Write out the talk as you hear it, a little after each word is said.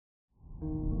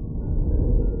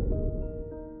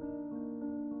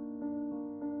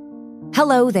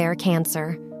Hello there,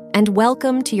 Cancer, and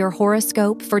welcome to your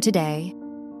horoscope for today,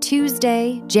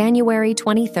 Tuesday, January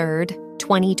 23rd,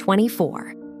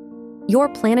 2024. Your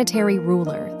planetary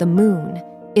ruler, the Moon,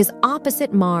 is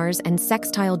opposite Mars and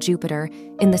sextile Jupiter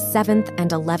in the 7th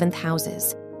and 11th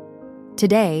houses.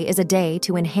 Today is a day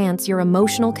to enhance your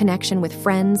emotional connection with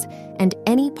friends and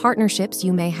any partnerships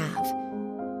you may have.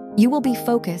 You will be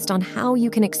focused on how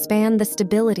you can expand the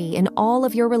stability in all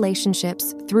of your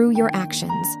relationships through your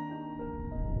actions.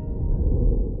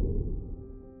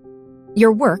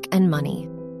 Your work and money.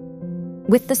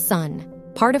 With the Sun,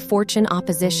 part of fortune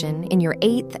opposition in your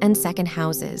 8th and 2nd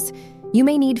houses, you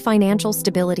may need financial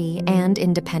stability and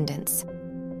independence.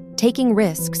 Taking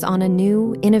risks on a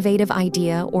new, innovative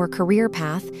idea or career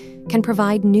path can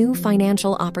provide new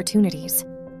financial opportunities.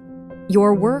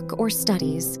 Your work or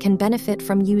studies can benefit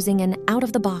from using an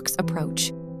out-of-the-box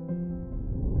approach.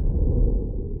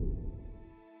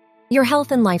 Your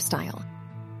health and lifestyle.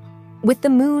 With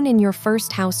the Moon in your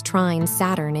 1st house trine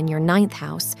Saturn in your 9th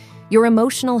house, your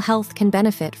emotional health can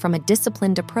benefit from a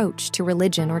disciplined approach to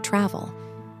religion or travel.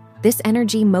 This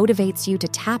energy motivates you to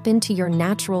tap into your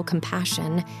natural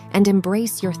compassion and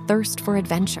embrace your thirst for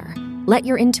adventure. Let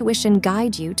your intuition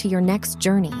guide you to your next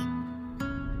journey.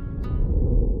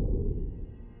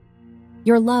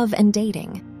 Your love and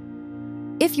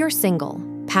dating. If you're single,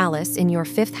 Pallas in your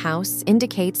 5th house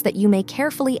indicates that you may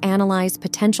carefully analyze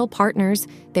potential partners,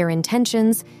 their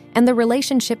intentions, and the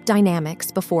relationship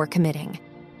dynamics before committing.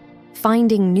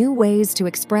 Finding new ways to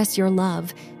express your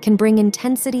love can bring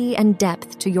intensity and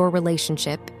depth to your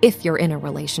relationship if you're in a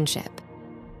relationship.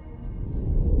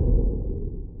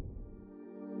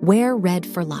 Wear red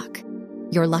for luck.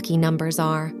 Your lucky numbers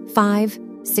are 5,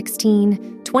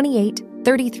 16, 28,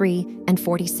 33, and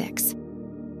 46.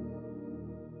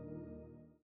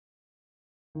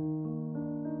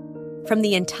 From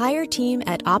the entire team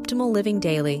at Optimal Living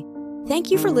Daily,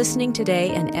 thank you for listening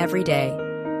today and every day.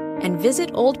 And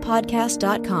visit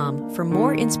oldpodcast.com for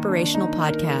more inspirational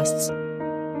podcasts.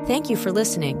 Thank you for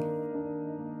listening.